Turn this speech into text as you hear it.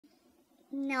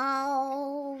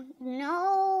No,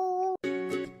 no.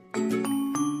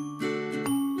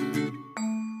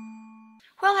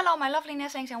 Well, hello my lovely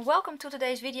nestlings and welcome to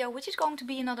today's video, which is going to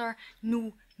be another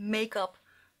new makeup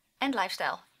and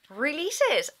lifestyle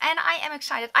releases. And I am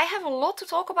excited. I have a lot to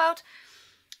talk about,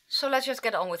 so let's just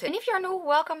get on with it. And if you're new,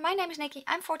 welcome. My name is Nikki.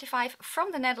 I'm 45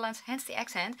 from the Netherlands, hence the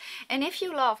accent. And if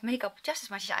you love makeup just as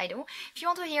much as I do, if you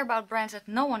want to hear about brands that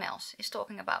no one else is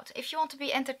talking about, if you want to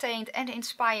be entertained and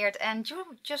inspired and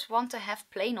you just want to have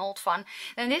plain old fun,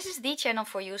 then this is the channel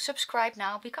for you. Subscribe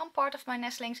now, become part of my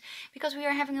nestlings, because we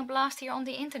are having a blast here on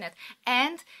the internet.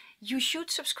 And you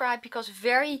should subscribe because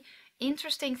very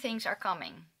interesting things are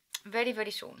coming very,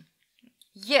 very soon.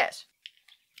 Yes.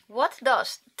 What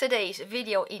does today's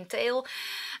video entail?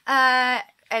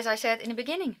 As I said in the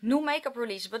beginning, new makeup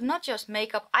release, but not just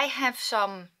makeup. I have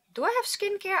some... Do I have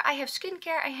skincare? I have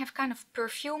skincare, I have kind of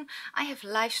perfume, I have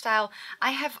lifestyle,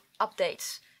 I have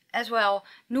updates as well,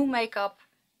 new makeup,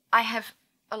 I have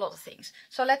a lot of things.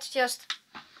 So let's just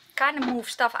kind of move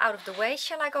stuff out of the way.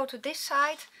 Shall I go to this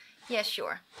side? Yeah,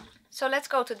 sure. So let's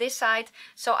go to this side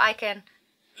so I can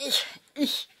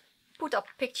put up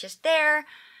pictures there.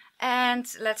 And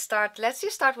let's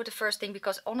just start with the first thing,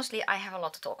 because honestly I have a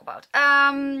lot to talk about.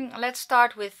 Let's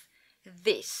start with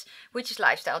this, which is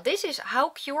lifestyle. This is How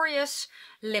Curious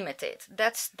Limited.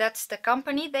 That's the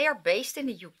company. They are based in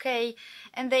the UK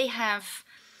and they have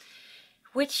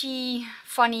witchy,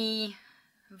 funny,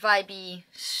 vibey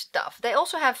stuff. They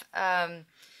also have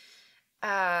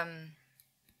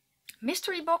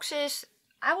mystery boxes.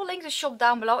 I will link the shop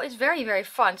down below. It's very, very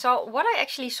fun. So what I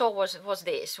actually saw was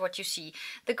this, what you see.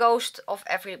 The ghost of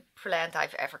every plant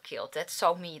I've ever killed. That's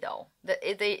so me though.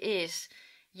 It is.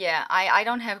 Yeah, I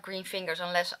don't have green fingers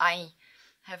unless I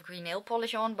have green nail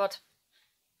polish on. But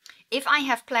if I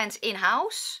have plants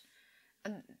in-house,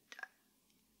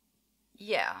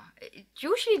 yeah, it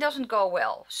usually doesn't go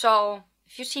well. So...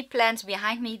 if you see plants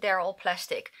behind me, they're all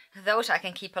plastic. Those I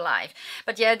can keep alive.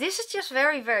 But yeah, this is just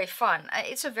very, very fun.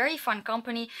 It's a very fun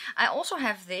company. I also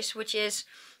have this, which is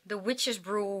the Witch's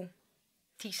Brew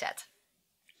tea set.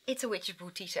 It's a Witch's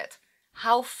Brew tea set.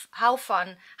 How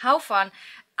fun, how fun.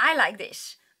 I like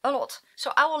this a lot.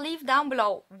 So I will leave down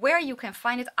below where you can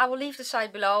find it. I will leave the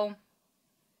site below.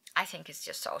 I think it's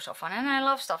just so fun. And I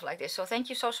love stuff like this. So thank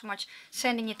you so much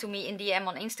sending it to me in DM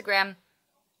on Instagram.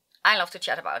 I love to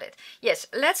chat about it. Yes,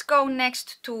 let's go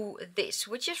next to this,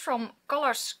 which is from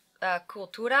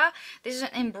Cultura. This is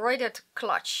an embroidered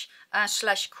clutch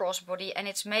slash crossbody, and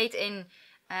it's made in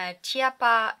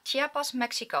Chiapas,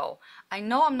 Mexico. I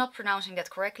know I'm not pronouncing that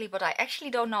correctly, but I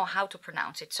actually don't know how to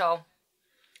pronounce it. So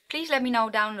please let me know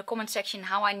down in the comment section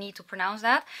how I need to pronounce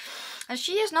that. And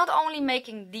she is not only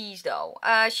making these though.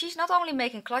 She's not only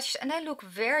making clutches, and they look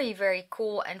very, very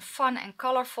cool and fun and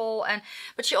colorful.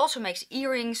 But she also makes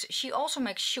earrings. She also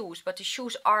makes shoes, but the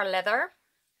shoes are leather,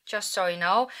 just so you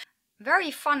know.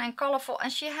 Very fun and colorful.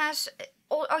 And she has,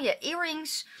 oh yeah,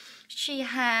 earrings. She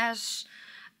has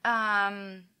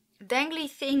dangly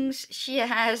things. She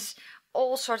has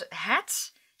all sorts of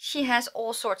hats. She has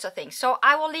all sorts of things. So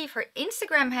I will leave her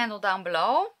Instagram handle down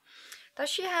below. Does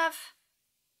she have...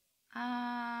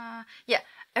 yeah,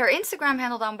 her Instagram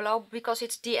handle down below, because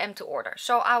it's DM to order.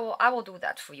 So I will do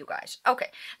that for you guys.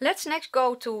 Okay, let's next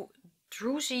go to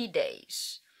Druzy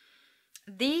Daze.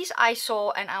 These I saw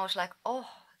and I was like, oh,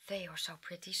 they are so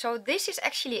pretty. So this is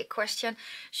actually a question.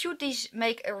 Should these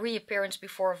make a reappearance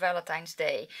before Valentine's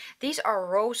Day? These are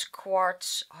rose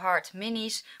quartz heart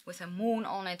minis with a moon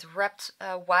on it, wrapped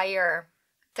wire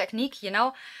technique, you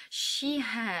know. She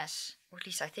has, or at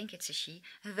least I think it's a she,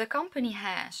 the company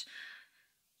has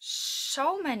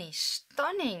so many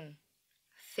stunning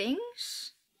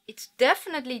things. It's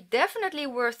definitely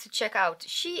worth to check out.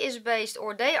 She is based,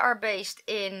 or they are based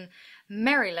in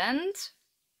Maryland,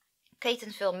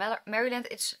 Catonsville, Maryland.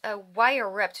 It's a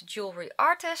wire-wrapped jewelry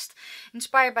artist,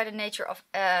 inspired by the nature of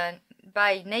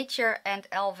by nature and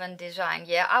elven design.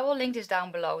 Yeah, I will link this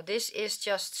down below. This is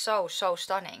just so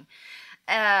stunning.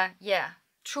 Yeah,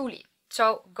 truly.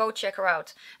 So go check her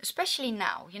out, especially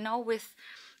now, you know, with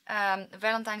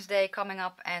Valentine's Day coming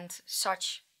up and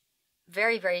such.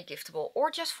 Very, very giftable,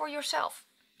 or just for yourself,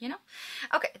 you know.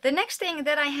 Okay, the next thing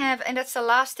that I have, and that's the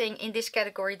last thing in this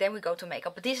category, then we go to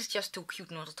makeup, but this is just too cute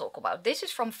not to talk about. This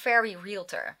is from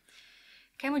Realtor.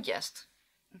 Can we just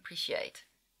appreciate?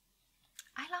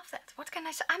 I love that. What can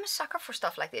I say? I'm a sucker for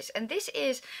stuff like this. And this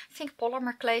is, I think,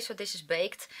 polymer clay, so this is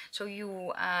baked. So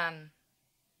you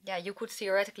yeah, you could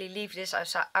theoretically leave this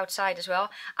outside as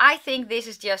well. I think this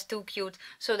is just too cute,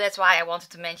 so that's why I wanted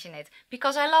to mention it,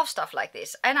 because I love stuff like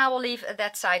this. And I will leave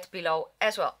that site below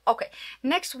as well. Okay,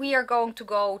 next we are going to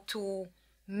go to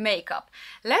makeup.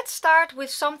 Let's start with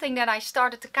something that I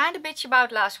started to kind of bitch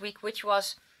about last week, which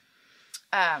was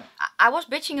I was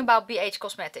bitching about BH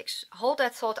Cosmetics. Hold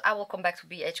that thought, I will come back to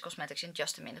BH Cosmetics in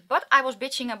just a minute. But I was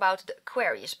bitching about the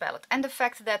Aquarius palette and the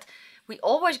fact that we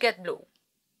always get blue.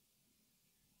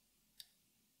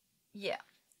 Yeah,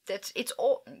 it's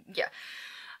all, yeah.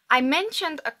 I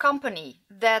mentioned a company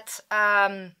that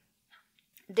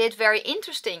did very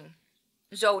interesting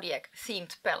Zodiac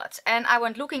themed palettes, and I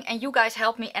went looking and you guys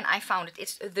helped me and I found it.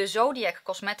 It's the Zodiak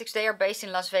Cosmetics. They are based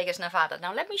in Las Vegas, Nevada.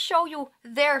 Now let me show you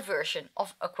their version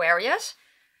of Aquarius,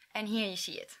 and here you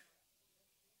see it.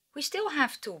 We still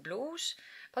have 2 blues,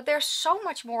 but there's so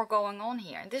much more going on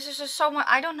here. And this is so much,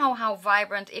 I don't know how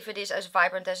vibrant, if it is as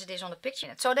vibrant as it is on the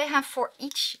picture. So they have for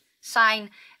each sign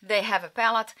they have a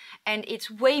palette, and it's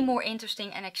way more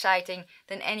interesting and exciting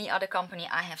than any other company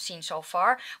I have seen so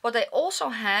far. What they also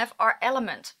have are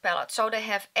element palettes, so they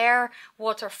have air,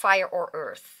 water, fire or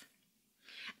earth.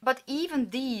 But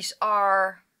even these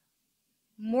are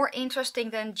more interesting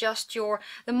than just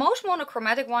the most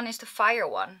monochromatic one is the fire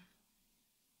one,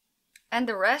 and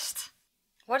the rest,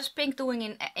 what is pink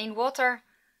doing in water?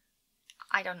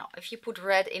 I don't know. If you put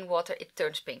red in water, it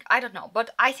turns pink. I don't know.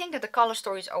 But I think that the color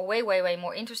stories are way, way, way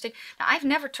more interesting. Now, I've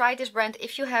never tried this brand.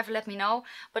 If you have, let me know.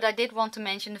 But I did want to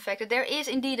mention the fact that there is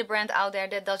indeed a brand out there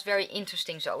that does very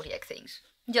interesting Zodiac things.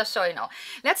 Just so you know.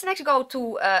 Let's next go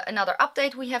to another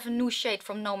update. We have a new shade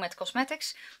from Nomad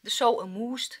Cosmetics. The So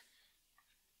Amused.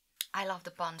 I love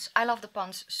the puns. I love the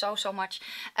puns so, so much.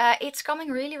 It's coming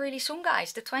really, really soon,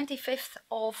 guys. The 25th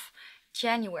of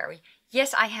January.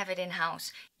 Yes, I have it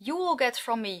in-house. You will get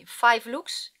from me 5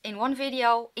 looks in one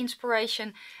video,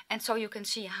 inspiration, and so you can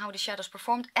see how the shadows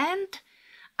performed. And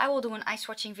I will do an eye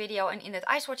swatching video, and in that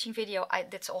eye swatching video,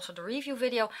 that's also the review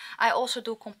video, I also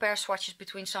do compare swatches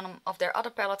between some of their other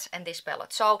palettes and this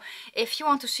palette. So if you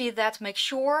want to see that, make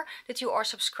sure that you are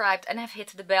subscribed and have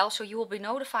hit the bell so you will be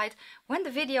notified when the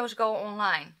videos go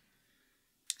online.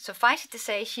 Suffice it to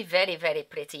say, she's very, very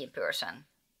pretty in person.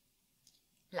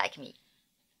 Like me.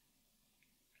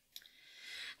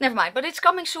 Never mind, but it's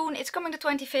coming soon. It's coming the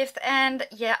 25th, and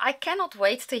yeah, I cannot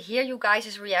wait to hear you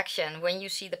guys' reaction when you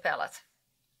see the palette.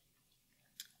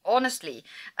 Honestly.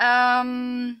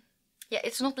 Yeah,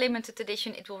 it's not limited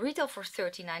edition. It will retail for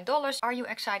 $39. Are you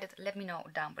excited? Let me know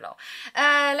down below.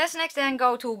 Let's next then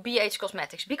go to BH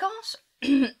Cosmetics, because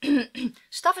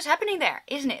stuff is happening there,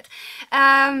 isn't it?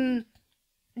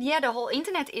 Yeah, the whole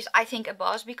internet is, I think,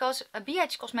 abuzz, because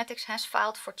BH Cosmetics has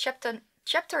filed for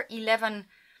Chapter 11.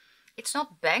 It's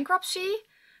not bankruptcy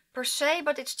per se,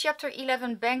 but it's Chapter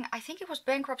 11 I think it was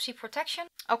bankruptcy protection.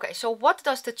 Okay, so what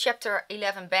does the Chapter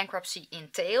 11 bankruptcy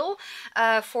entail?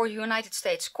 For United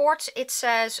States courts, it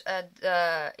says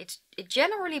it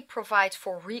generally provides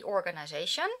for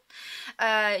reorganization,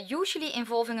 usually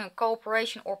involving a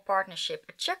cooperation or partnership.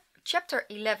 Chapter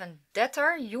 11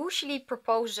 debtor usually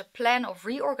proposes a plan of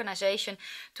reorganization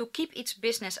to keep its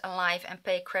business alive and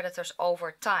pay creditors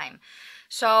over time.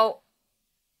 So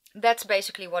that's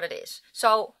basically what it is.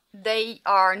 So they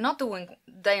are not doing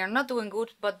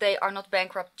good, but they are not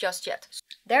bankrupt just yet.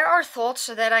 There are thoughts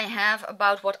that I have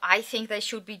about what I think they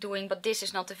should be doing, but this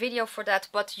is not the video for that.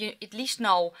 But you at least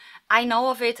know, I know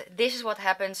of it. This is what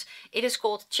happens. It is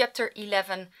called Chapter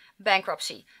 11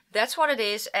 bankruptcy. That's what it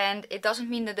is, and it doesn't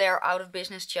mean that they are out of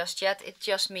business just yet. It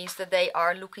just means that they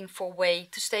are looking for a way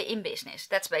to stay in business.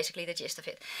 That's basically the gist of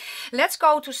it. Let's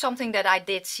go to something that I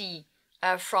did see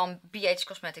from BH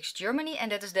Cosmetics Germany,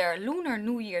 and that is their Lunar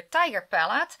New Year Tiger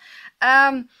palette.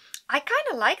 I kind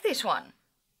of like this one.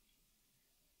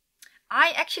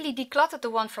 I actually decluttered the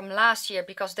one from last year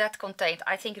because that contained,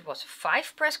 I think it was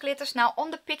 5 press glitters. Now on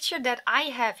the picture that I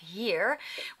have here,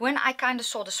 when I kind of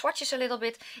saw the swatches a little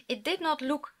bit, it did not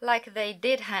look like they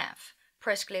did have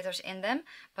press glitters in them,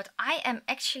 but I am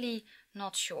actually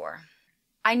not sure.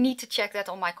 I need to check that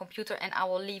on my computer, and I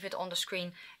will leave it on the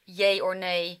screen, yay or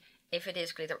nay, if it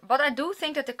is glitter. But I do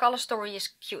think that the color story is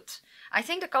cute. I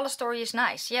think the color story is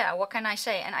nice. Yeah, what can I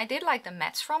say? And I did like the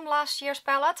mattes from last year's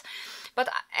palette.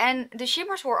 And the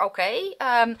shimmers were okay.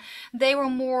 They were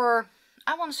more,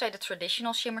 I want to say, the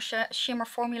traditional shimmer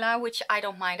formula, which I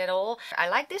don't mind at all. I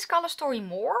like this color story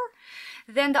more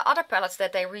than the other palettes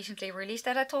that they recently released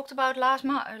that I talked about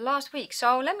last week.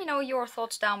 So let me know your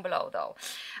thoughts down below though.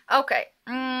 Okay.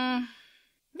 Now,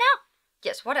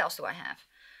 yes, what else do I have?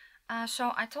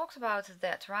 So I talked about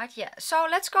that, right? Yeah. So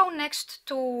let's go next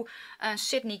to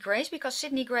Sydney Grace, because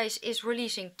Sydney Grace is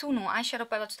releasing 2 new eyeshadow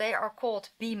palettes. They are called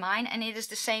Be Mine, and it is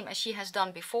the same as she has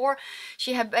done before.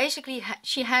 She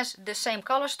has the same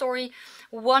color story.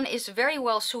 One is very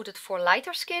well suited for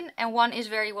lighter skin, and one is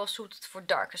very well suited for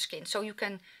darker skin. So you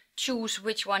can choose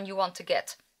which one you want to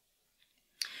get.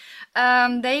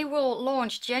 They will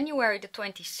launch January the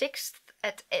 26th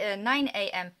at 9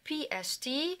 a.m. PST.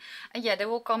 Yeah, they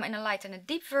will come in a light and a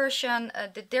deep version.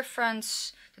 The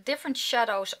different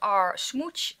shadows are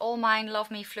Smooch, All Mine,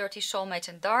 Love Me, Flirty, Soulmates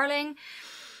and Darling.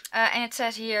 And it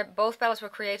says here, both palettes were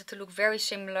created to look very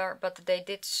similar, but they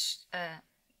did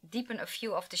deepen a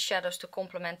few of the shadows to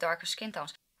complement darker skin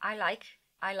tones. I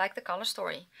like the color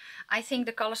story. I think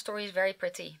the color story is very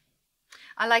pretty.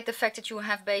 I like the fact that you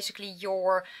have basically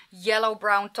your yellow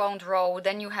brown toned row,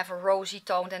 then you have a rosy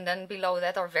toned, and then below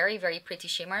that are very, very pretty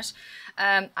shimmers.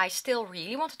 I still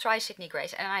really want to try Sydney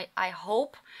Grace, and I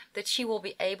hope that she will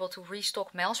be able to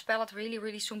restock Mel's palette really,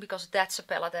 really soon, because that's a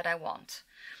palette that I want.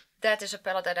 That is a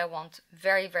palette that I want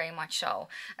very, very much so.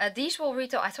 These will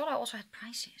retail. I thought I also had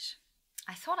prices.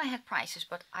 I thought I had prices,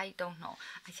 but I don't know.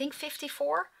 I think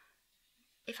 54,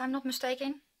 if I'm not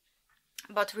mistaken.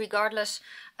 But regardless,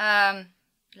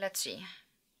 let's see.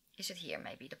 Is it here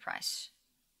maybe the price?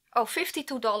 Oh,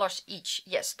 $52 each.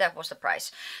 Yes, that was the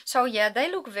price. So yeah,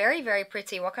 they look very, very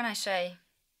pretty. What can I say?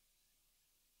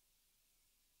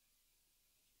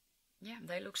 Yeah,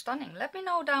 they look stunning. Let me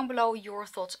know down below your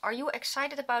thoughts. Are you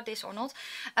excited about this or not?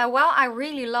 Well, I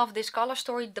really love this color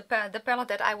story. The palette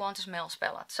that I want is Mel's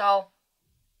palette. So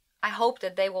I hope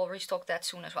that they will restock that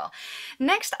soon as well.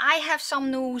 Next, I have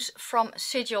some news from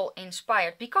Sigil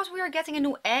Inspired, because we are getting a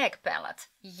new egg palette.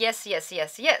 Yes, yes,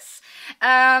 yes, yes.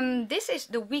 This is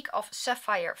the week of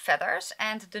Sapphire Feathers,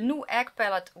 and the new egg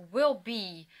palette will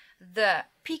be the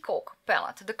Peacock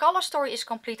palette. The color story is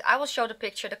complete. I will show the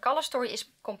picture. The color story is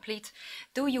complete.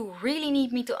 Do you really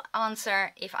need me to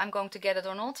answer if I'm going to get it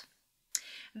or not?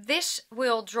 This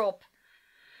will drop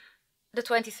the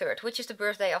 23rd, which is the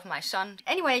birthday of my son.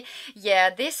 Anyway, yeah,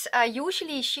 this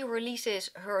usually she releases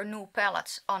her new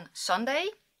palettes on Sunday,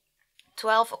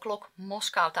 12 o'clock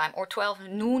Moscow time, or 12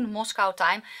 noon Moscow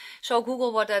time. So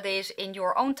Google what that is in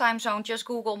your own time zone. Just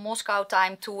Google Moscow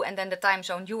time 2 and then the time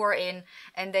zone you are in,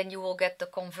 and then you will get the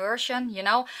conversion, you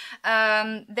know.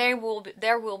 There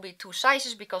will be two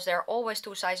sizes, because there are always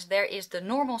two sizes. There is the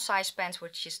normal size pens,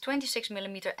 which is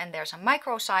 26mm, and there's a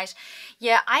micro size.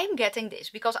 Yeah, I'm getting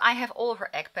this because I have all of her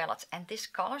egg palettes, and this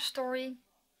color story,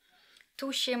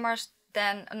 two shimmers,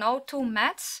 then no, two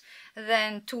mattes,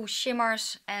 then two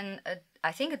shimmers, and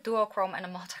I think a duochrome and a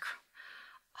multichrome.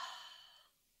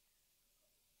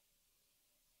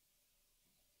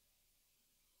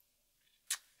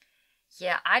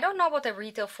 Yeah, I don't know what they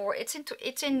retail for.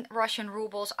 It's in Russian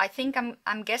rubles. I think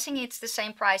I'm guessing it's the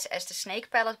same price as the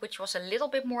Snake palette, which was a little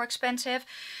bit more expensive,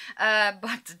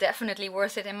 but definitely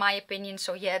worth it in my opinion.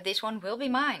 So yeah, this one will be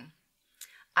mine.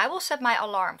 I will set my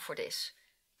alarm for this.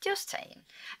 Just saying.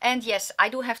 And yes, I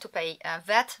do have to pay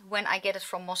VAT when I get it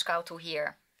from Moscow to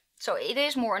here. So it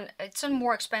is it's a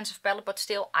more expensive palette, but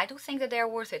still, I do think that they're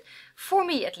worth it. For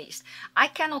me, at least. I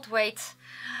cannot wait.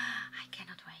 I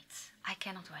cannot wait. I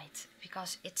cannot wait.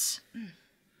 Because it's...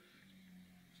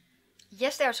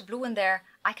 Yes, there's a blue in there.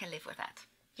 I can live with that.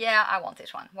 Yeah, I want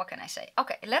this one. What can I say?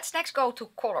 Okay, let's next go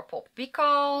to Colourpop.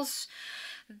 Because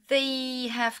they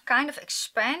have kind of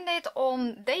expanded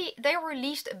on... They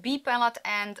released a B palette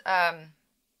and...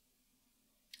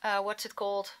 what's it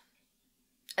called?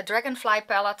 A Dragonfly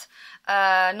palette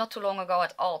not too long ago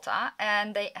at Ulta,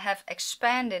 and they have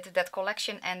expanded that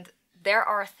collection, and there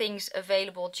are things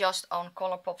available just on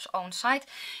Colourpop's own site.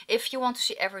 If you want to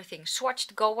see everything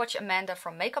swatched, go watch Amanda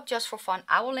from Makeup Just for Fun.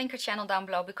 I will link her channel down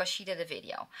below because she did a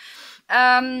video.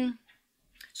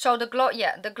 So the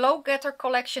Glow Getter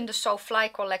collection, the So Fly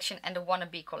collection, and the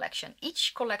Wannabe collection.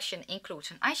 Each collection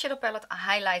includes an eyeshadow palette, a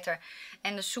highlighter,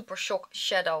 and a Super Shock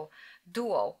Shadow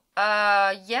Duo.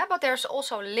 Yeah, but there's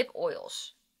also lip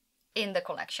oils in the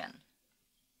collection.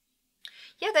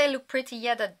 Yeah, they look pretty.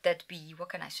 Yeah, that B, what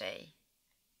can I say?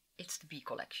 It's the B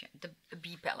collection, the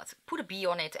B palette. Put a B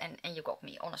on it and you got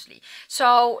me, honestly.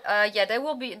 So yeah,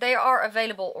 they are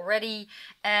available already,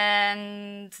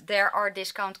 and there are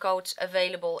discount codes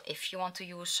available if you want to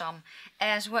use some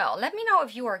as well. Let me know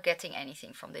if you are getting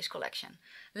anything from this collection.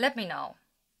 Let me know.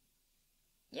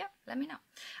 Yeah, let me know.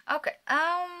 Okay,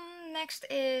 next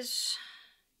is...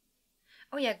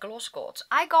 Oh yeah, Gloss Gods.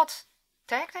 I got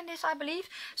tagged in this, I believe.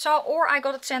 So, or I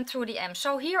got it sent through the DM.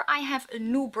 So here I have a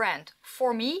new brand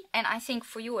for me, and I think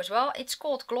for you as well. It's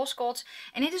called Gloss Gods,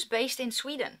 and it is based in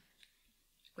Sweden,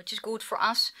 which is good for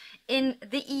us in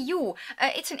the EU.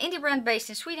 It's an indie brand based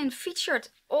in Sweden. Featured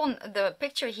on the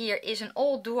picture here is an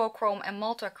all duochrome and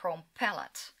multichrome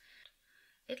palette.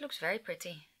 It looks very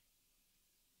pretty.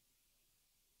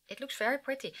 It looks very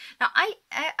pretty. Now,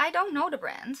 I don't know the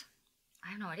brand. I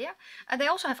have no idea. They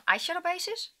also have eyeshadow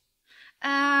bases.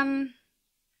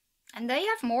 And they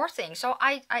have more things. So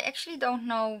I actually don't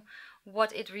know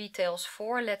what it retails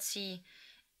for. Let's see.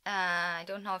 I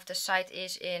don't know if the site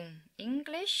is in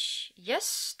English.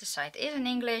 Yes, the site is in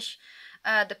English.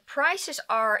 The prices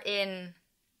are in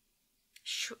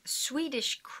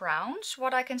Swedish crowns,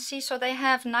 what I can see. So they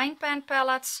have 9-pan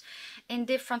palettes in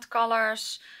different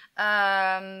colors.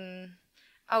 Oh,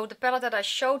 the palette that I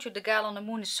showed you, the Gal on the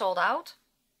Moon, is sold out.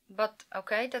 But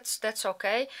okay, that's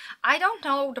okay. I don't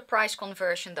know the price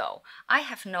conversion though. I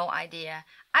have no idea.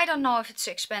 I don't know if it's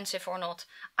expensive or not.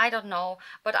 I don't know.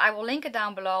 But I will link it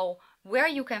down below where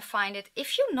you can find it.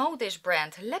 If you know this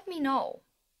brand, let me know.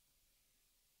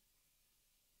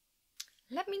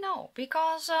 Let me know,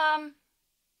 because yeah,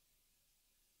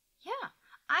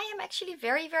 I am actually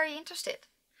very, very interested.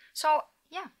 So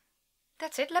yeah,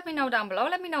 that's it. Let me know down below.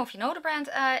 Let me know if you know the brand.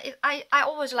 I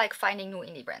always like finding new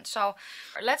indie brands. So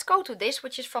let's go to this,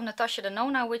 which is from Natasha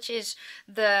Denona, which is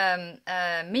the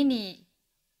mini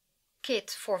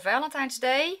kit for Valentine's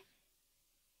Day.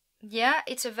 Yeah,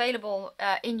 it's available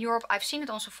in Europe. I've seen it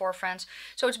on Sephora, France.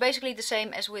 So it's basically the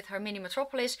same as with her mini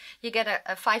Metropolis. You get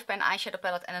a 5-pan eyeshadow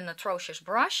palette and an atrocious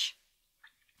brush.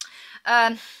 I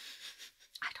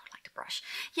don't like the brush.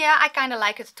 Yeah, I kind of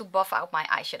like it to buff out my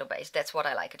eyeshadow base. That's what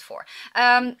I like it for.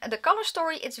 The color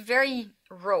story, it's very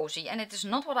rosy, and it is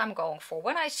not what I'm going for.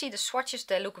 When I see the swatches,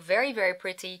 they look very, very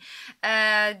pretty.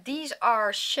 These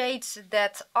are shades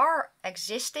that are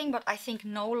existing, but I think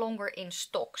no longer in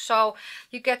stock. So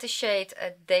you get the shade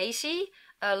Daisy,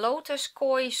 Lotus,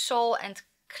 Koi, Soul, and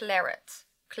Claret.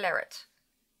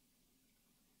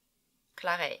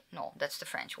 Claret, no, that's the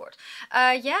French word.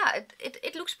 Yeah,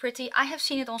 it looks pretty. I have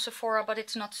seen it on Sephora, but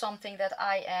it's not something that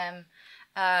I am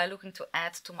looking to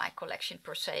add to my collection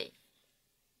per se.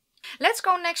 Let's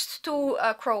go next to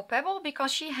Crow Pebble,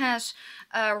 because she has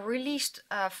released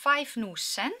 5 new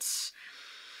scents.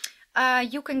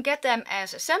 You can get them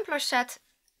as a sampler set,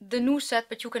 the new set,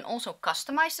 but you can also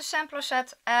customize the sampler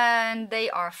set, and they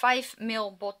are 5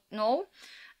 ml bottle.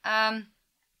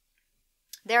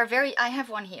 They're very, I have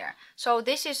one here. So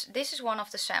this is one of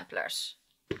the samplers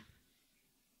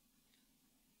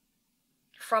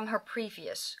from her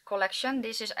previous collection.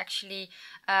 This is actually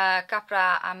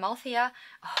Capra Amalthea.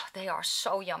 Oh, they are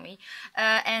so yummy.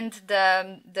 And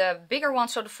the bigger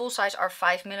ones, so the full size, are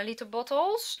 5 ml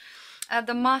bottles.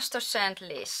 The master scent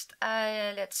list.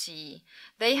 Let's see.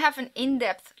 They have an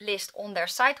in-depth list on their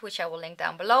site, which I will link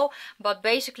down below. But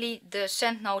basically, the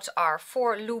scent notes are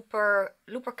for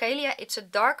Lupercalia. It's a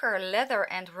darker leather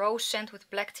and rose scent with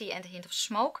black tea and a hint of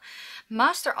smoke.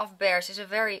 Master of Bears is a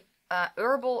very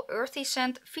herbal, earthy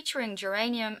scent featuring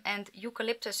geranium and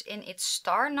eucalyptus in its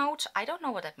star notes. I don't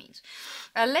know what that means.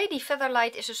 Lady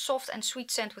Featherlight is a soft and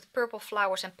sweet scent with purple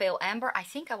flowers and pale amber. I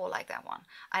think I will like that one.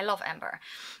 I love amber.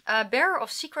 Bearer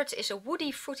of Secrets is a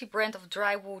woody, fruity blend of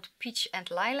dry wood, peach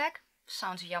and lilac.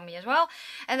 Sounds yummy as well.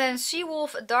 And then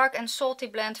Seawolf, a dark and salty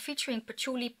blend featuring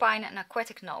patchouli, pine and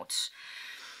aquatic notes.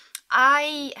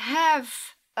 I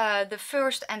have the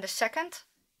first and the second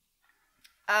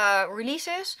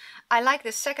releases. I like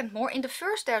the second more. In the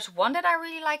first there's one that I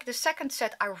really like. The second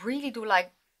set I really do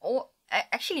like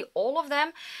actually all of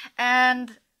them,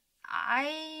 and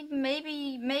I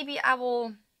maybe I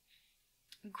will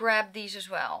grab these as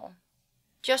well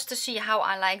just to see how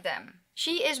I like them.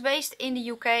 She is based in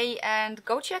the UK, and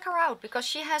go check her out because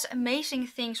she has amazing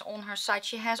things on her site.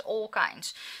 She has all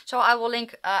kinds. So I will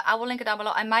link it down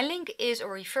below, and my link is a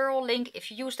referral link.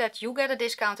 If you use that, you get a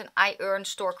discount and I earn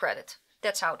store credit.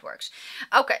 That's how it works.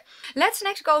 Okay, let's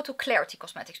next go to Clarity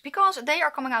Cosmetics, because they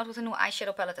are coming out with a new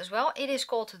eyeshadow palette as well. It is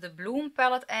called the Bloom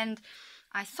palette, and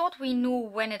I thought we knew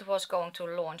when it was going to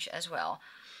launch as well.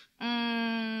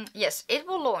 Yes, it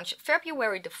will launch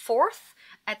February the 4th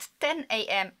at 10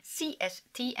 AM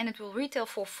CST, and it will retail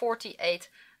for $48.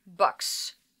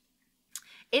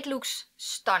 It looks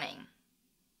stunning.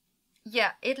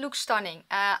 Yeah, it looks stunning.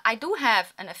 I do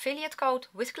have an affiliate code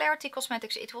with Clarity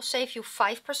Cosmetics. It will save you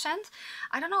 5%.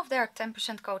 I don't know if there are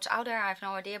 10% codes out there. I have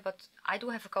no idea, but I do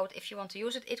have a code if you want to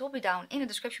use it. It will be down in the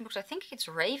description box. I think it's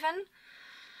Raven,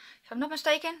 if I'm not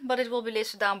mistaken, but it will be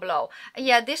listed down below.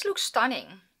 Yeah, this looks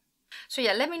stunning. So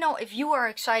yeah, let me know if you are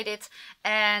excited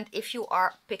and if you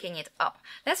are picking it up.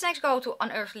 Let's next go to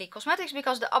Unearthly Cosmetics,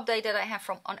 because the update that I have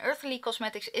from Unearthly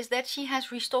Cosmetics is that she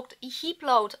has restocked a heap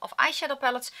load of eyeshadow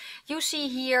palettes. You see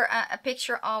here a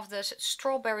picture of this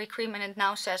strawberry cream, and it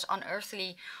now says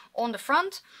Unearthly on the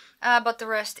front, but the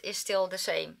rest is still the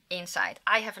same inside.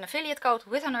 I have an affiliate code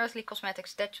with Unearthly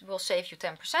Cosmetics that will save you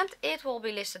 10%. It will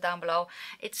be listed down below.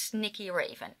 It's Nikki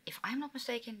Raven, if I'm not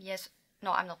mistaken. Yes,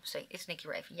 No, I'm not mistaken. It's Nikki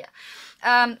Raven,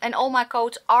 yeah. And all my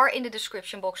codes are in the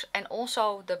description box. And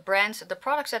also the brands, the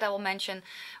products that I will mention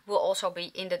will also be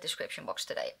in the description box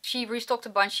today. She restocked a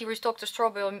bunch. She restocked the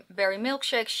strawberry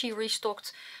milkshake. She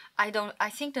restocked, I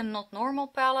think the Not Normal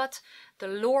palette, the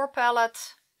Lure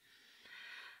palette,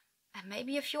 and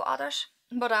maybe a few others.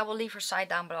 But I will leave her site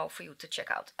down below for you to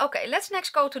check out. Okay, let's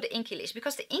next go to the Inky List.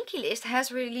 Because the Inky List has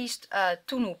released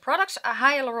 2 new products. A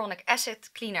hyaluronic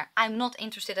acid cleaner. I'm not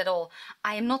interested at all.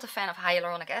 I am not a fan of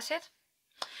hyaluronic acid.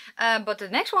 But the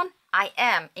next one I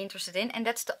am interested in. And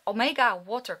that's the Omega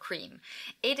Water Cream.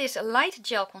 It is a light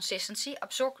gel consistency.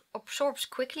 Absorbs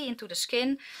quickly into the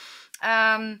skin.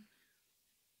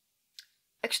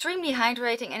 Extremely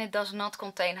hydrating, and it does not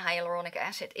contain hyaluronic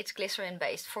acid. It's glycerin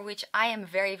based, for which I am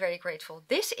very, very grateful.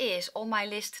 This is on my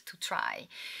list to try.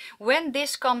 When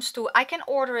this comes to, I can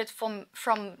order it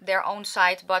from their own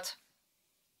site, but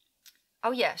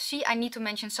oh yeah, see, I need to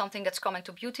mention something that's coming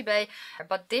to Beauty Bay,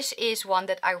 but this is one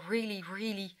that I really,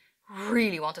 really,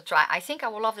 really want to try. I think I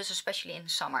will love this, especially in the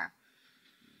summer.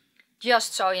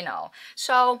 Just so you know.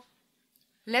 So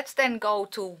let's then go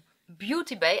to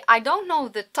Beauty Bay. I don't know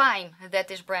the time that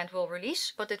this brand will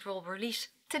release, but it will release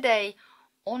today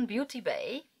on Beauty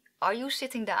Bay. Are you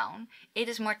sitting down? It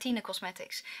is Martina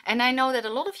Cosmetics. And I know that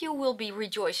a lot of you will be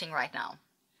rejoicing right now.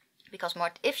 Because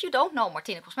if you don't know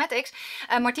Martina Cosmetics,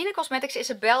 Martina Cosmetics is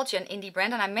a Belgian indie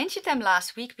brand. And I mentioned them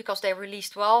last week because they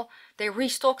released, well, they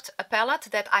restocked a palette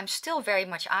that I'm still very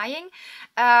much eyeing.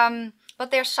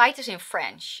 But their site is in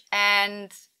French.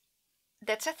 And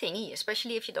that's a thingy,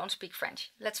 especially if you don't speak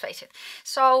French. Let's face it.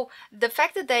 So the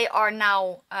fact that they are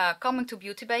now coming to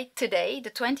Beauty Bay today,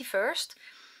 the 21st,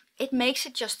 it makes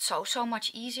it just so much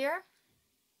easier.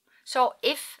 So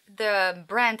if the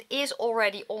brand is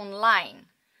already online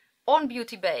on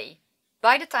Beauty Bay,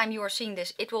 by the time you are seeing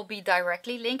this, it will be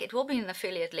directly linked. It will be an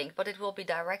affiliate link, but it will be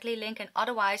directly linked. And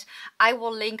otherwise, I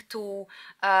will link to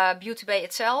Beauty Bay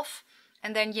itself.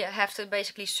 And then you have to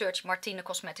basically search Martina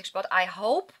Cosmetics. But I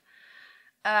hope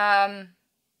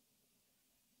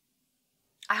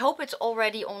it's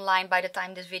already online by the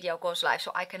time this video goes live,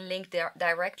 so I can link there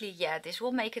directly. Yeah, this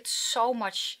will make it so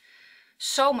much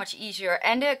easier.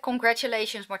 And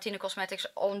congratulations, Martina Cosmetics,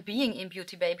 on being in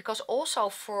Beauty Bay, because also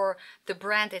for the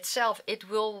brand itself, it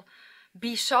will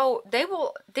be so,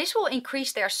 this will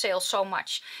increase their sales so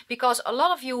much, because a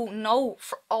lot of you know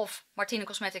of Martina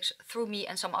Cosmetics through me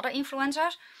and some other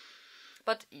influencers,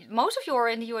 but most of you are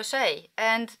in the USA,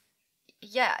 and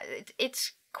yeah,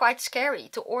 it's quite scary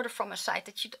to order from a site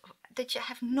that you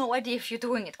have no idea if you're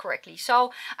doing it correctly.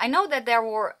 So I know that there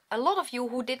were a lot of you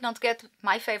who did not get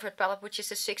my favorite palette, which is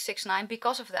the 669,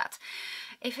 because of that.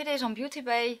 If it is on Beauty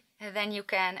Bay, then you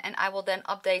can, and I will then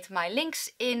update my links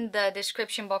in the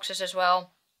description boxes as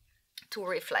well to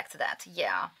reflect that.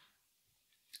 Yeah.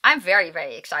 I'm very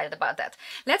excited about that.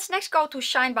 Let's next go to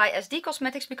Shine by SD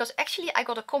Cosmetics, because actually I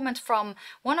got a comment from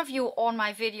one of you on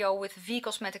my video with V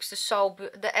Cosmetics,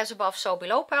 the As Above So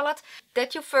Below palette,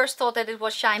 that you first thought that it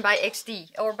was Shine by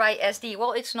XD or by SD.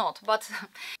 Well, it's not, but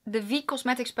the V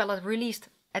Cosmetics palette released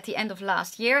at the end of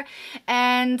last year,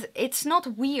 and it's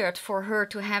not weird for her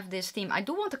to have this theme. I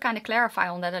do want to kind of clarify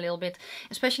on that a little bit,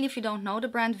 especially if you don't know the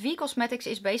brand. V Cosmetics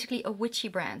is basically a witchy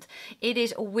brand. It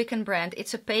is a Wiccan brand.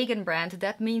 It's a pagan brand.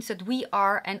 That means that we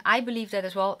are, and I believe that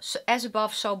as well, as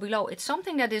above, so below. It's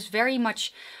something that is very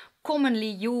much commonly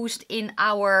used in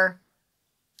our,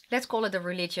 let's call it a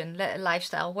religion,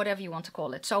 lifestyle, whatever you want to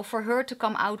call it. So for her to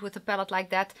come out with a palette like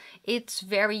that, it's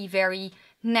very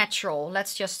natural.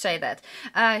 Let's just say that.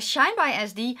 Shine by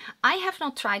SD, I have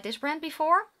not tried this brand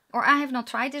before, or I have not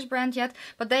tried this brand yet,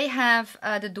 but they have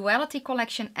the Duality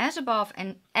collection, As Above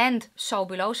and So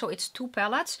Below. So it's 2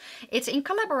 palettes. It's in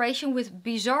collaboration with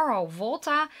Bizarro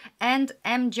Volta and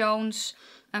M. Jones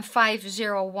and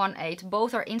 5018.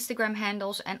 Both are Instagram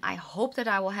handles, and I hope that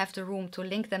I will have the room to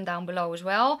link them down below as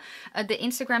well. The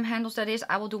Instagram handles, that is,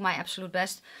 I will do my absolute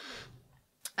best.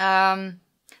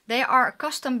 They are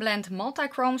custom blend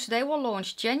multichromes. They will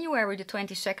launch January the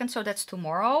 22nd, so that's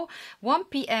tomorrow, 1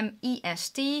 PM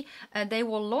EST. They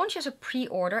will launch as a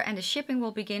pre-order, and the shipping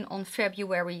will begin on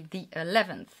February the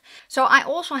 11th. So I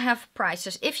also have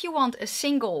prices. If you want a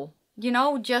single, you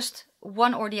know, just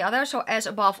one or the other, so As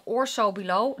Above or So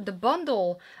Below, the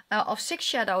bundle of 6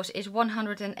 shadows is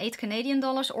 108 Canadian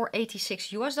dollars or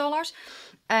 86 US dollars,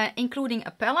 including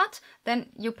a palette.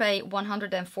 Then you pay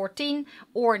 114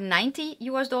 or 90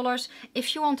 US dollars.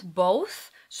 If you want both,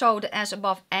 so the As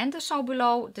Above and the So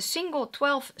Below, the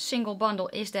 12 single bundle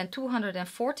is then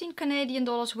 214 Canadian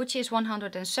dollars, which is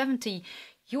 170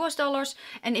 US dollars.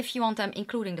 And if you want them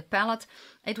including the palette,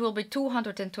 it will be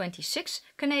 226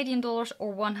 Canadian dollars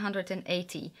or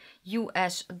 180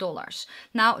 US dollars.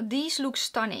 Now, these look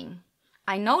stunning.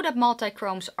 I know that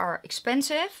multi-chromes are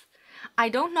expensive. I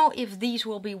don't know if these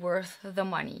will be worth the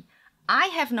money. I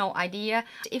have no idea.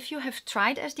 If you have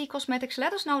tried SD Cosmetics,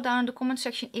 let us know down in the comment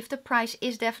section if the price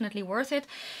is definitely worth it.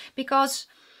 Because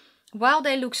while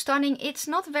they look stunning, it's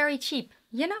not very cheap,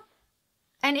 you know?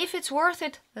 And if it's worth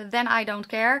it, then I don't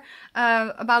care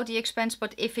about the expense.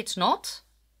 But if it's not,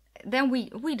 then we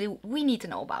need to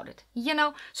know about it, you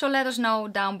know? So let us know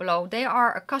down below. They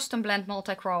are a custom blend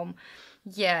multi-chrome.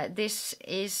 Yeah, this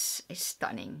is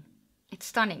stunning. It's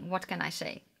stunning. What can I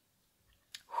say?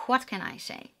 What can I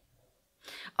say?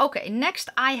 Okay, next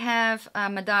I have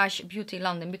Madage Beauty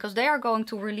London, because they are going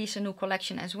to release a new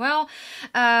collection as well.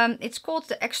 It's called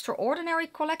the Extraordinary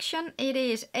Collection. It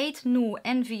is 8 new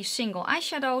Envy single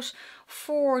eyeshadows,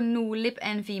 4 new Lip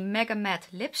Envy Mega Matte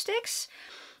lipsticks,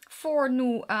 4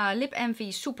 new Lip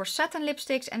Envy Super Satin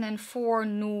lipsticks, and then 4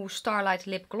 new Starlight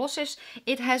lip glosses.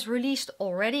 It has released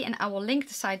already, and I will link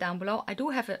the site down below. I do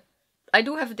have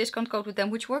a discount code with them,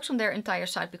 which works on their entire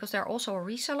site because they're also a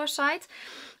reseller site.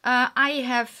 I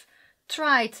have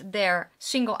tried their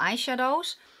single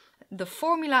eyeshadows. The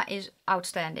formula is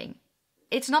outstanding.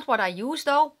 It's not what I use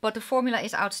though, but the formula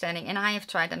is outstanding and I have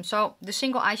tried them. So the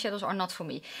single eyeshadows are not for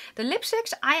me. The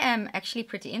lipsticks I am actually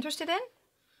pretty interested in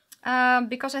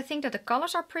because I think that the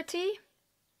colors are pretty.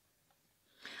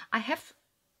 I have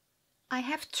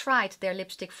tried their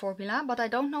lipstick formula, but I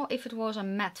don't know if it was a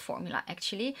matte formula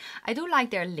actually. I do like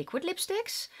their liquid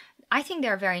lipsticks. I think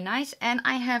they're very nice, and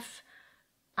I have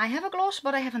a gloss,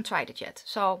 but I haven't tried it yet.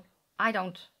 So I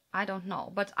don't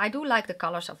know, but I do like the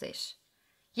colors of this.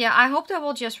 Yeah, I hope they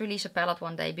will just release a palette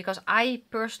one day, because I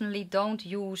personally don't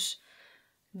use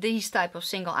these type of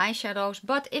single eyeshadows.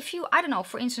 But if you, I don't know,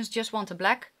 for instance, just want a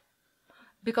black,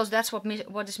 because that's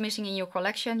what is missing in your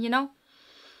collection, you know,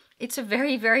 it's a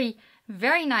very, very,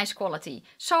 very nice quality.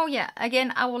 So yeah,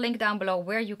 again, I will link down below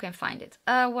where you can find it.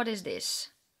 What is this?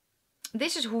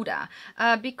 This is Huda,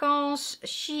 because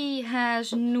she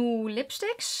has new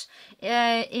lipsticks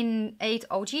in 8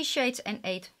 OG shades and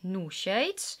 8 new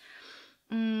shades.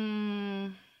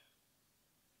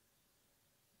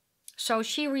 So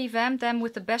she revamped them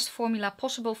with the best formula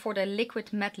possible for the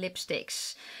liquid matte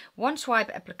lipsticks. One swipe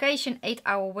application,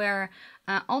 8-hour wear,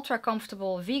 ultra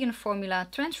comfortable vegan formula,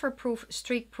 transfer proof,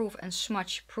 streak proof and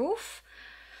smudge proof.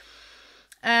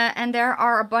 And there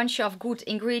are a bunch of good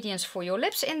ingredients for your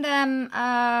lips in them.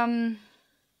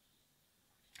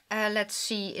 Let's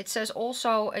see, it says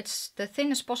also it's the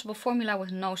thinnest possible formula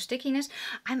with no stickiness.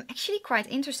 I'm actually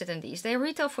quite interested in these. They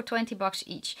retail for 20 bucks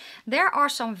each. There are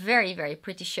some very, very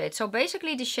pretty shades. So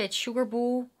basically the shade Sugar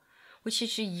Boo, which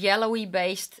is a yellowy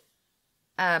based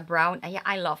brown. And yeah,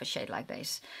 I love a shade like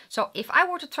this. So if I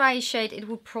were to try a shade, it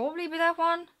would probably be that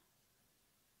one.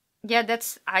 Yeah,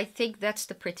 I think that's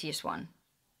the prettiest one.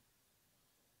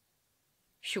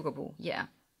 Sugar Boo, yeah.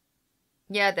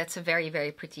 Yeah, that's a very,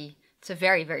 very pretty. It's a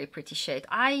very, very pretty shade.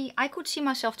 I could see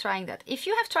myself trying that. If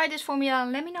you have tried this formula,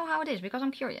 let me know how it is, because I'm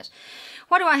curious.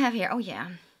 What do I have here? Oh yeah,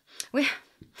 we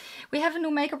have a new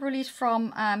makeup release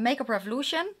from Makeup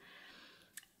Revolution.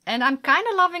 And I'm kind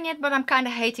of loving it, but I'm kind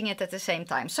of hating it at the same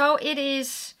time. So it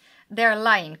is their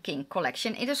Lion King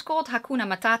collection. It is called Hakuna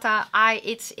Matata.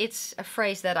 It's a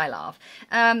phrase that I love.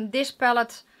 This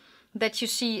palette that you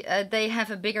see, they have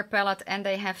a bigger palette and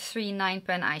they have 3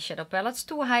 9-pan eyeshadow palettes,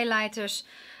 2 highlighters,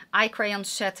 eye crayon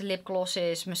set, lip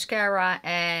glosses, mascara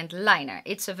and liner.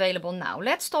 It's available now.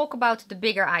 Let's talk about the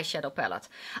bigger eyeshadow palette.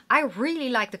 I really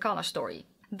like the color story.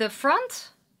 The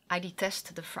front, I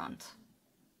detest the front.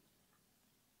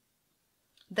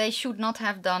 They should not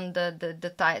have done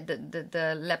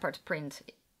the leopard print.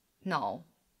 No.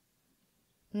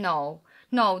 No.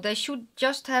 No, they should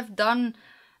just have done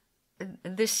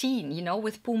the scene, you know,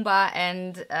 with Pumbaa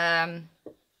and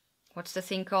what's the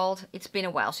thing called? It's been a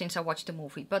while since I watched the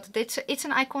movie, but it's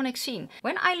an iconic scene.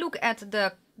 When I look at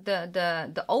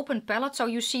the open palette, so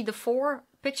you see the 4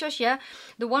 pictures, yeah,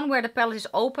 the one where the palette is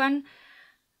open,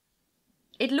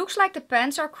 it looks like the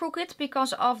pants are crooked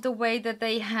because of the way that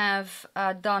they have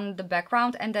done the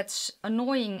background, and that's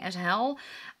annoying as hell.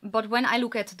 But when I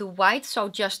look at the white, so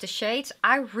just the shades,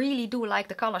 I really do like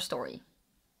the color story.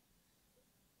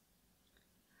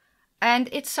 And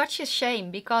it's such a shame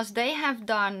because they have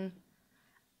done,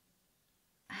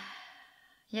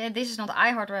 yeah, this is not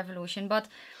iHeart Revolution, but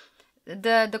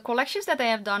the collections that they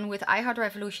have done with iHeart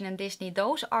Revolution and Disney,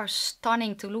 those are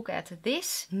stunning to look at.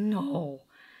 This, no.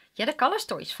 Yeah, the color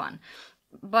story is fun,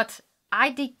 but I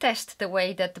detest the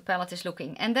way that the palette is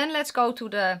looking. And then let's go to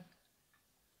the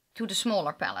to the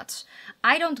smaller palettes.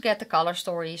 I don't get the color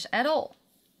stories at all.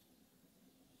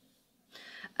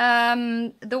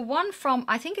 The one from,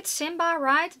 I think it's Simba,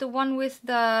 right? The one with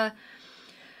the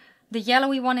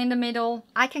yellowy one in the middle.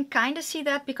 I can kind of see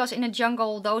that because in a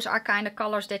jungle, those are kind of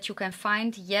colors that you can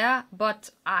find. Yeah, but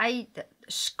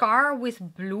Scar with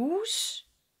blues?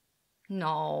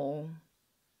 No.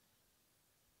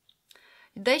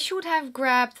 They should have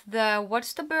grabbed the,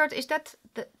 what's the bird? Is that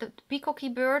the peacocky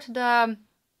bird? I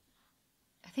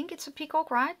think it's a peacock,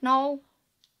 right? No.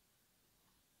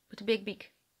 With a big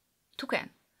beak. Toucan.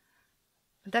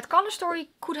 That color story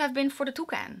could have been for the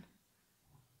toucan.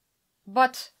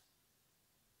 But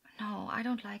no, I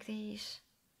don't like these.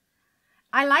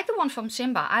 I like the one from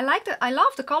Simba. I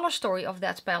love the color story of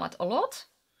that palette a lot.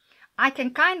 I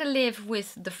can kind of live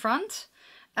with the front.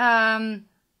 And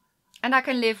I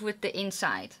can live with the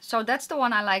inside. So that's the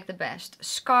one I like the best.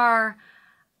 Scar,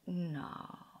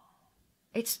 no.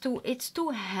 It's too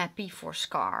happy for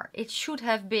Scar. It should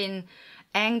have been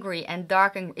angry and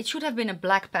dark, and it should have been a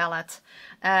black palette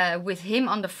with him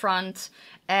on the front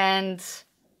and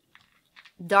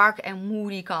dark and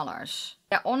moody colors.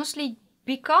 Yeah, honestly,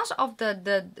 because of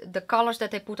the colors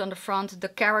that they put on the front, the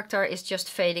character is just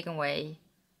fading away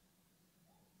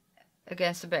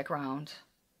against the background.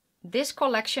 This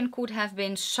collection could have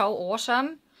been so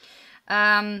awesome,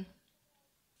 but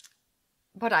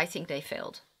I think they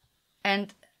failed.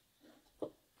 And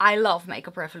I love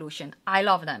Makeup Revolution. I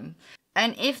love them.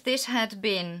 And if this had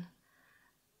been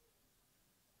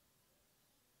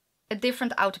a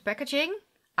different outer packaging,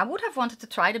 I would have wanted to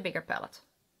try the bigger palette.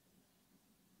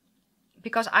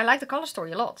 Because I like the color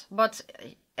story a lot. But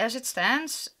as it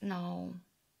stands, no.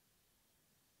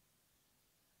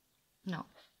 No.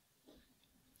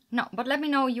 No, but let me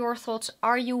know your thoughts.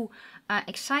 Are you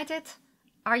excited?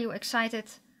 Are you excited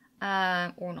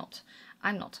or not?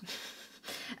 I'm not.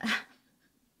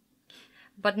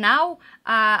 But now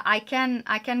I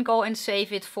can go and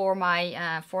save it for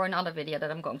my for another video that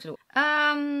I'm going to do.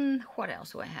 What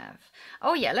else do I have?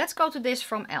 Oh yeah, let's go to this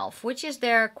from Elf, which is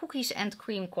their Cookies and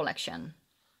Cream collection.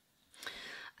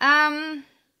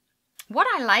 What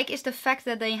I like is the fact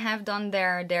that they have done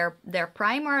their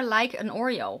primer like an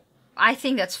Oreo. I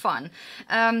think that's fun.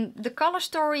 The color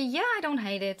story, yeah, I don't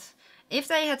hate it. If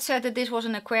they had said that this was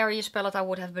an Aquarius palette, I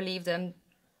would have believed them.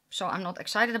 So I'm not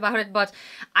excited about it, but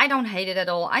I don't hate it at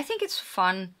all. I think it's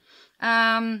fun.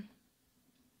 Yeah,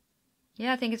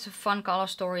 I think it's a fun color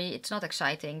story. It's not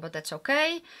exciting, but that's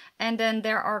okay. And then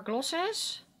there are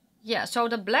glosses. Yeah, so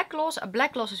the black gloss, a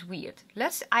black gloss is weird.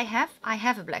 I have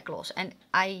a black gloss, and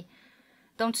I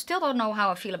still don't know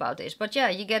how I feel about this. But yeah,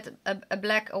 you get a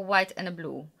black, a white, and a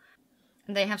blue.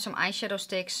 And they have some eyeshadow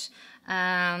sticks.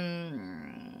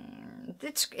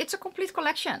 It's a complete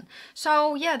collection.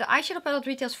 So yeah, the eyeshadow palette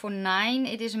retails for $9.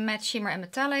 It is matte, shimmer and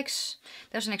metallics.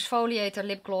 There's an exfoliator,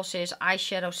 lip glosses,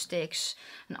 eyeshadow sticks,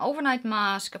 an overnight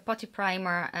mask, a putty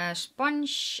primer, a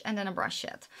sponge, and then a brush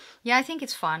set. Yeah, I think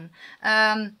it's fun.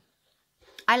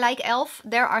 I like Elf.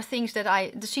 There are things that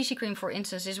the CC cream, for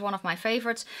instance, is one of my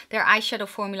favorites. Their eyeshadow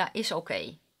formula is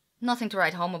okay. Nothing to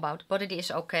write home about, but it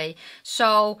is okay.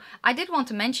 So I did want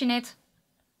to mention it.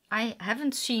 I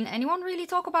haven't seen anyone really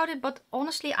talk about it, but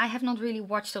honestly, I have not really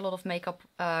watched a lot of makeup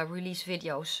release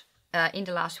videos in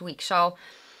the last week. So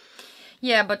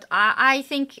yeah, but I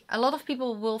think a lot of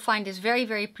people will find this very,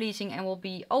 very pleasing and will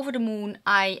be over the moon.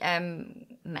 I am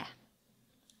meh.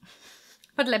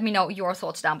 But let me know your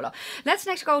thoughts down below. Let's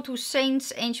next go to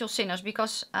Saints, Angels, Sinners,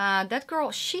 because that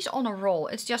girl, she's on a roll.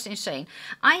 It's just insane.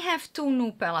 I have two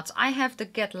new palettes. I have the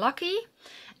Get Lucky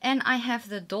and I have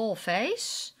the Doll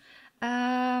Face.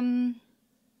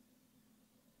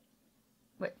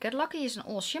 Wait, Get Lucky is an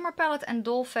all shimmer palette and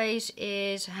Doll Face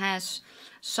has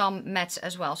some mattes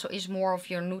as well. So is more of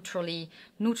your neutrally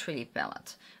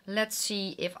palette. Let's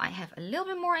see if I have a little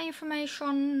bit more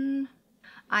information.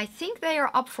 I think they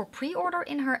are up for pre-order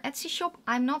in her Etsy shop.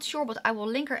 I'm not sure, but I will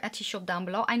link her Etsy shop down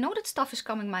below. I know that stuff is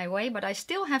coming my way, but I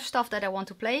still have stuff that I want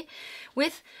to play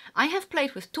with. I have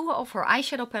played with two of her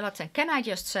eyeshadow palettes, and can I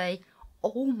just say,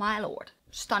 oh my lord,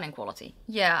 stunning quality.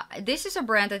 Yeah, this is a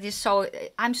brand that is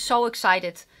I'm so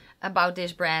excited about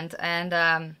this brand, and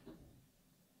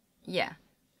yeah.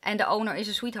 And the owner is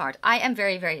a sweetheart. I am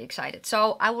very, very excited.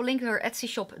 So I will link her Etsy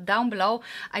shop down below.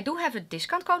 I do have a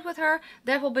discount code with her.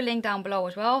 That will be linked down below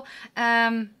as well.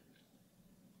 Yeah,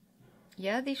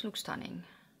 these look stunning.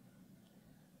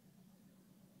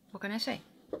 What can I say?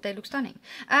 They look stunning.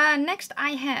 Next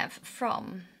I have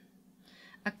from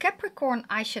a Capricorn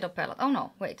eyeshadow palette. Oh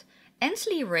no, wait.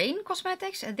 Ensley Rain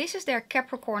Cosmetics. This is their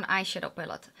Capricorn eyeshadow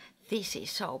palette. This is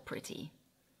so pretty.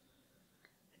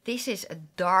 This is a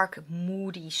dark,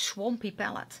 moody, swampy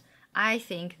palette. I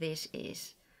think this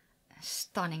is a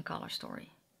stunning color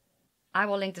story. I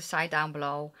will link the site down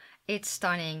below. It's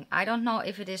stunning. I don't know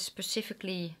if it is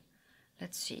specifically,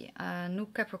 let's see, new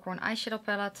Capricorn eyeshadow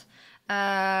palette.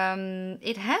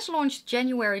 It has launched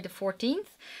January the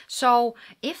 14th. So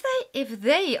if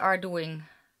they are doing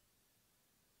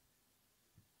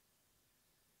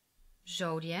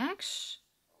Zodiacs,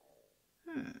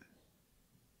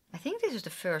 I think this is the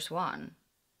first one.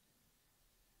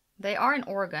 They are in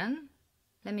Oregon.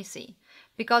 Let me see.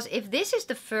 Because if this is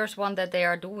the first one that they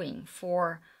are doing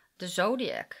for the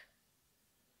Zodiac,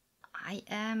 I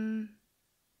am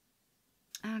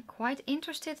quite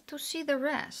interested to see the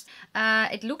rest.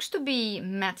 It looks to be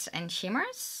mattes and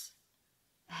shimmers.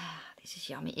 This is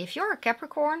yummy. If you're a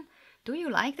Capricorn, do you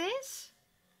like this?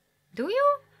 Do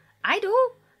you? I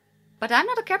do. But I'm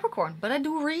not a Capricorn, but I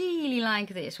do really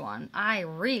like this one. I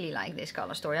really like this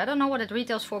color story. I don't know what it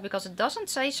retails for because it doesn't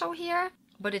say so here,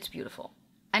 but it's beautiful.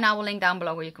 And I will link down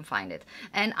below where you can find it.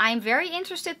 And I'm very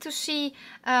interested to see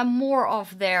more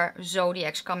of their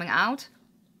Zodiacs coming out.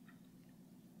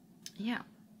 Yeah.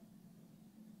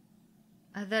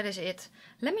 That is it.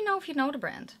 Let me know if you know the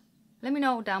brand. Let me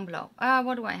know down below.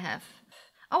 What do I have?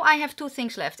 Oh, I have 2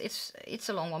 things left. It's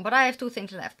a long one, but I have 2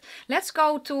 things left. Let's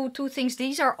go to 2 things.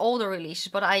 These are older releases,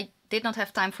 but I did not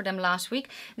have time for them last week.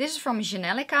 This is from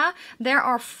Angelica. There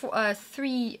are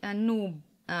 3 new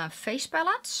face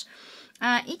palettes.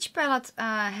 Each palette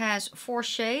has 4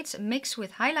 shades mixed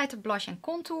with highlighter, blush and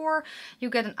contour. You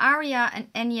get an Aria, an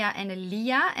Enya and a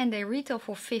Leah, and they retail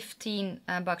for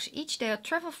 $15 each. They are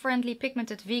travel friendly,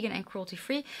 pigmented, vegan and cruelty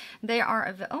free. They are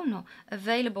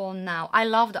available now. I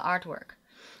love the artwork.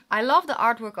 I love the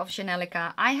artwork of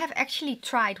Angelica. I have actually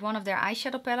tried one of their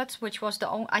eyeshadow palettes, which was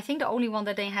I think the only one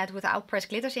that they had without pressed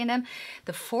glitters in them.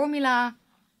 The formula,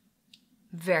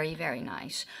 very, very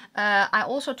nice. I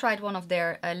also tried one of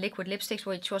their liquid lipsticks,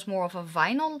 which was more of a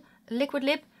vinyl liquid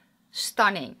lip.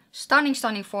 Stunning. Stunning,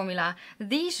 stunning formula.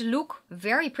 These look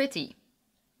very pretty.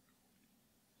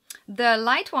 The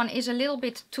light one is a little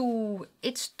bit too...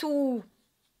 It's too...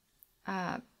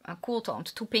 cool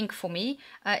toned, too pink for me.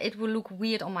 It will look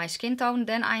weird on my skin tone.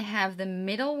 Then I have the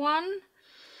middle one,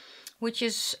 which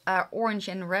is orange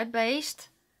and red based.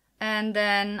 And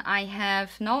then I have,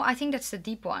 no, I think that's the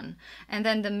deep one. And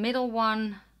then the middle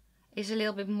one is a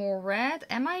little bit more red.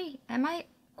 Am I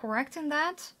correct in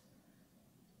that?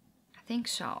 I think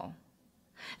so.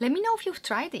 Let me know if you've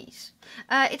tried these.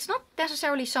 It's not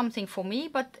necessarily something for me,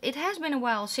 but it has been a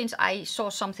while since I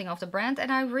saw something of the brand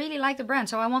and I really like the brand,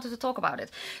 so I wanted to talk about it.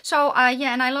 So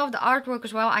yeah, and I love the artwork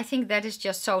as well. I think that is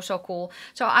just so cool.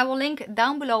 So I will link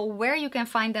down below where you can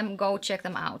find them. Go check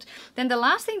them out. Then the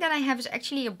last thing that I have is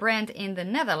actually a brand in the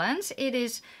Netherlands. It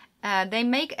is they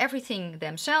make everything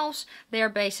themselves. They are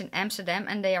based in Amsterdam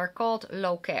and they are called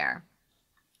Low Care.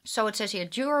 So it says here,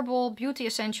 durable beauty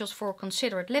essentials for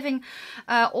considerate living,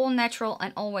 all natural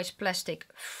and always plastic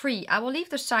free. I will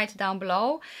leave the site down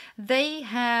below. They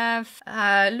have,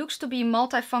 looks to be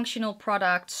multifunctional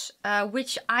products,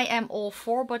 which I am all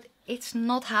for, but it's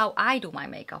not how I do my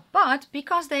makeup. But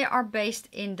because they are based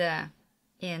in the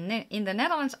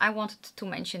Netherlands, I wanted to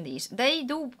mention these. They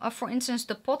do, for instance,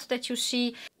 the pot that you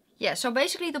see. Yeah, so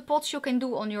basically the pots you can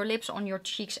do on your lips, on your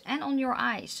cheeks and on your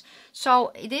eyes.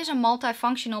 So it is a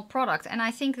multifunctional product and I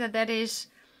think that that is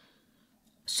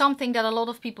something that a lot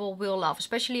of people will love.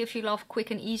 Especially if you love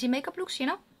quick and easy makeup looks, you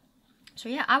know. So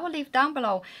yeah, I will leave down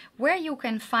below where you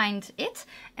can find it.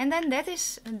 And then that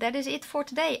is it for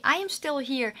today. I am still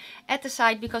here at the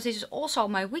site because this is also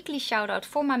my weekly shout out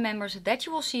for my members that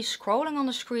you will see scrolling on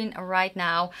the screen right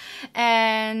now.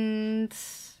 And...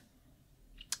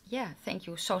 yeah, thank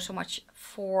you so much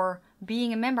for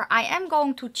being a member. I am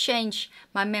going to change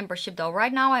my membership though.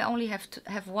 Right now I only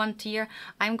have 1 tier.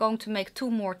 I'm going to make 2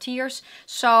 more tiers.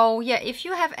 So yeah, if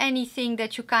you have anything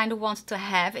that you kind of want to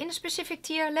have in a specific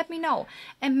tier, let me know.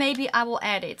 And maybe I will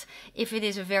add it if it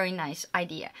is a very nice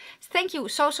idea. Thank you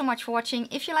so much for watching.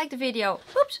 If you like the video,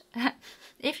 oops.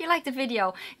 If you like the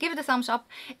video, give it a thumbs up.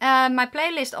 My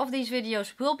playlist of these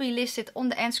videos will be listed on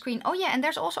the end screen. Oh yeah, and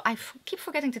there's also, I keep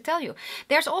forgetting to tell you,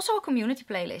 there's also a community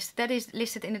playlist that is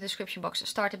listed in the description box,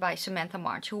 started by Samantha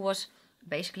March, who was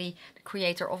basically the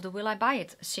creator of the Will I Buy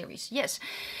It series. Yes.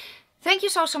 Thank you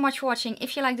so much for watching.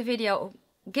 If you like the video,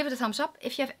 give it a thumbs up.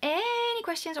 If you have any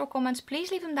questions or comments,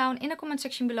 please leave them down in the comment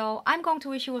section below. I'm going to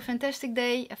wish you a fantastic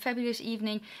day, a fabulous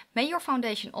evening. May your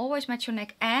foundation always match your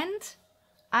neck, and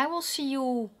I will see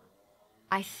you,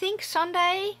 I think,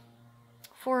 Sunday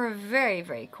for a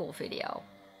very cool video.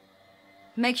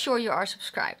 Make sure you are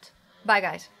subscribed. Bye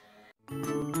guys.